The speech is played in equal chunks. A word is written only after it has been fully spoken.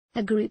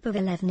a group of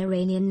 11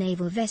 Iranian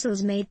naval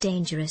vessels made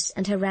dangerous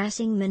and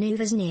harassing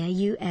maneuvers near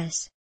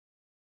U.S.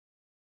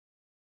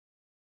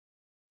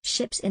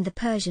 ships in the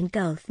Persian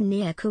Gulf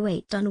near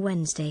Kuwait on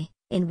Wednesday,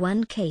 in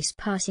one case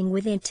passing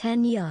within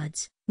 10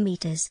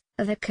 meters,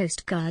 of a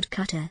Coast Guard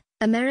cutter,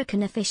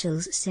 American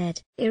officials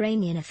said.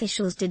 Iranian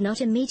officials did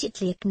not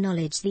immediately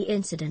acknowledge the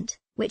incident,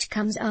 which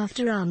comes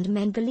after armed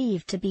men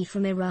believed to be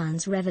from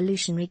Iran's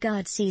Revolutionary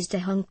Guard seized a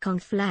Hong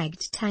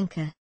Kong-flagged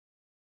tanker.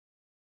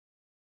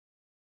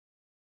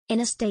 In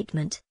a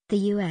statement, the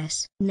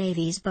U.S.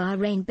 Navy's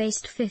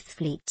Bahrain-based Fifth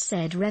Fleet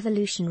said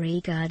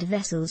Revolutionary Guard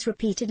vessels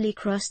repeatedly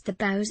crossed the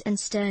bows and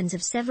sterns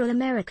of several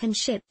American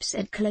ships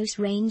at close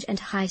range and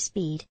high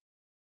speed.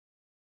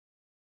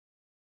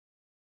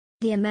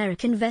 The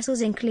American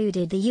vessels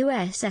included the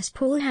USS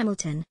Paul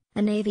Hamilton,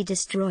 a Navy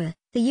destroyer,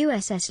 the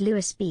USS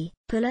Louis B.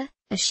 Puller,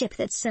 a ship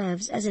that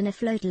serves as an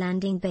afloat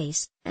landing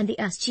base, and the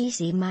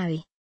USGC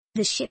Maui.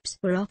 The ships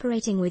were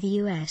operating with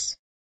U.S.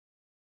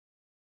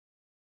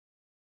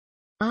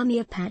 Army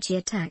Apache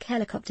attack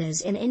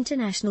helicopters in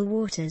international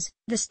waters,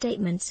 the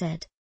statement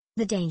said.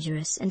 The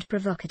dangerous and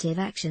provocative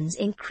actions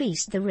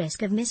increased the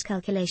risk of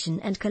miscalculation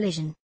and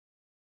collision,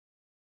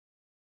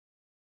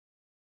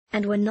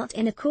 and were not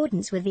in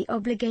accordance with the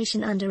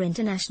obligation under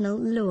international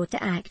law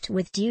to act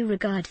with due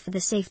regard for the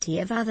safety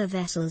of other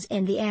vessels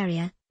in the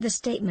area, the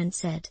statement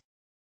said.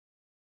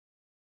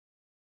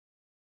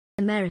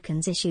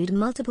 Americans issued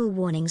multiple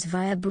warnings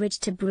via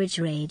bridge-to-bridge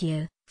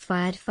radio,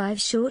 fired 5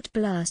 short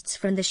blasts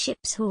from the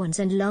ship's horns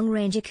and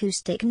long-range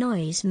acoustic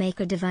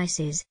noise-maker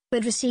devices,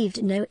 but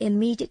received no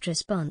immediate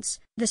response,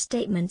 the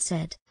statement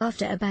said.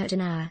 After about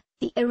an hour,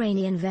 the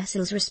Iranian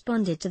vessels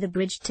responded to the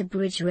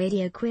bridge-to-bridge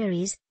radio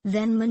queries,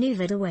 then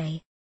maneuvered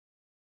away.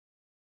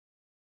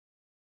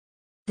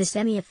 The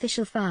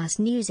semi-official Fars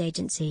news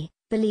agency,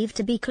 believed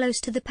to be close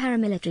to the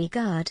paramilitary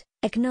guard,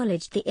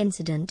 acknowledged the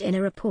incident in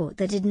a report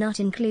that did not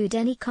include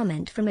any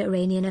comment from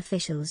Iranian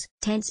officials.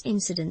 Tense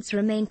incidents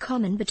remain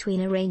common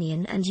between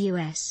Iranian and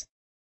U.S.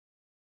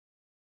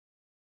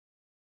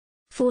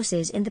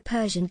 forces in the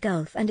Persian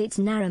Gulf and its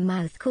narrow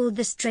mouth called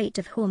the Strait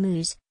of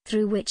Hormuz,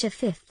 through which a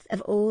fifth of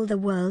all the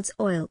world's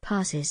oil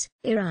passes.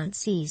 Iran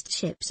seized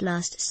ships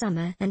last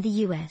summer and the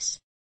U.S.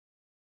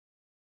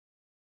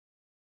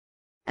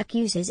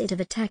 accuses it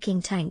of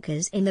attacking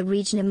tankers in the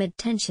region amid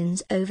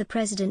tensions over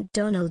President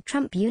Donald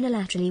Trump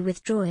unilaterally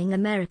withdrawing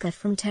America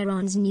from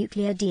Tehran's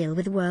nuclear deal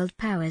with world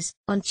powers.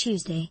 On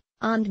Tuesday,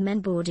 armed men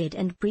boarded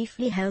and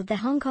briefly held the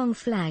Hong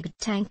Kong-flagged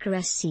tanker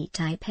SC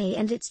Taipei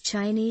and its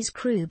Chinese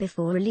crew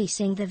before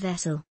releasing the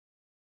vessel.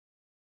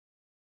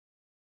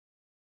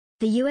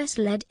 The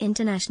U.S.-led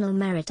International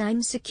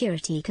Maritime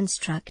Security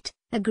Construct,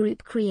 a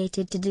group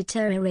created to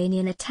deter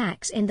Iranian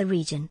attacks in the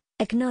region,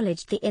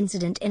 acknowledged the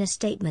incident in a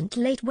statement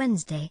late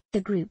Wednesday.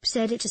 The group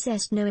said it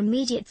assessed no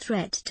immediate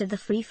threat to the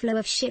free flow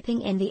of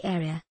shipping in the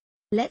area.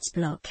 Let's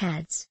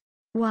blockades.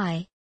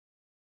 Why?